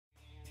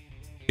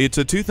It's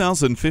a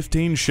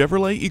 2015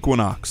 Chevrolet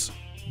Equinox.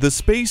 The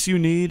space you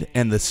need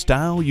and the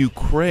style you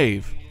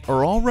crave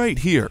are all right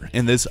here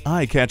in this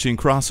eye-catching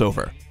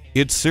crossover.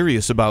 It's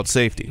serious about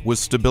safety with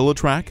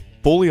StabiliTrak,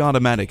 fully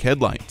automatic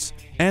headlights,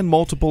 and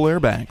multiple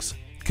airbags.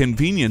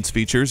 Convenience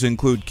features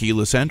include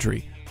keyless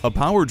entry, a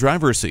power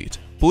driver's seat,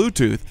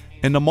 Bluetooth,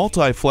 and a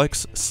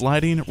multi-flex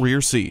sliding rear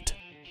seat.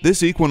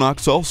 This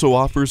Equinox also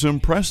offers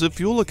impressive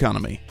fuel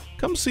economy.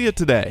 Come see it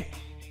today.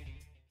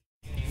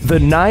 The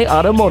Nye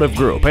Automotive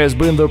Group has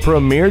been the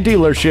premier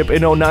dealership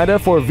in Oneida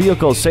for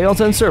vehicle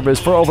sales and service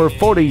for over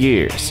 40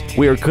 years.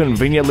 We are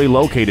conveniently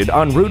located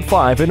on Route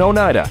 5 in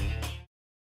Oneida.